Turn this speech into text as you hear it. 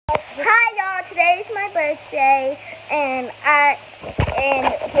today's my birthday, and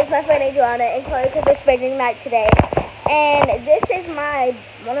here's my friend Adriana and Chloe because it's spending night today. And this is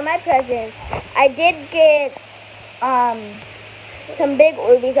one of my presents. I did get some big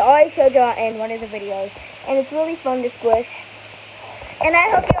Orbeez. I already showed y'all in one of the videos, and it's really fun to squish. And I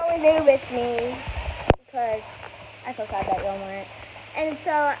hope you're always there with me because I feel sad that y'all weren't. And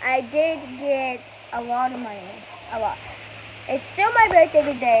so I did get a lot of money, a lot. It's still my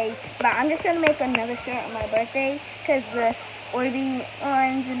birthday today, but I'm just going to make another shirt on my birthday because the Orbeez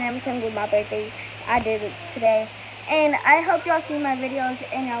ones and everything with my birthday, I did it today. And I hope y'all see my videos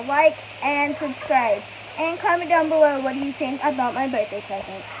and y'all like and subscribe. And comment down below what do you think about my birthday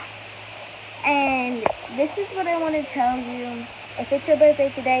presents. And this is what I want to tell you. If it's your birthday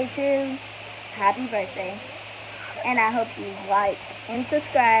today too, happy birthday. And I hope you like and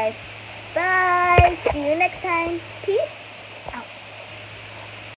subscribe. Bye. See you next time. Peace.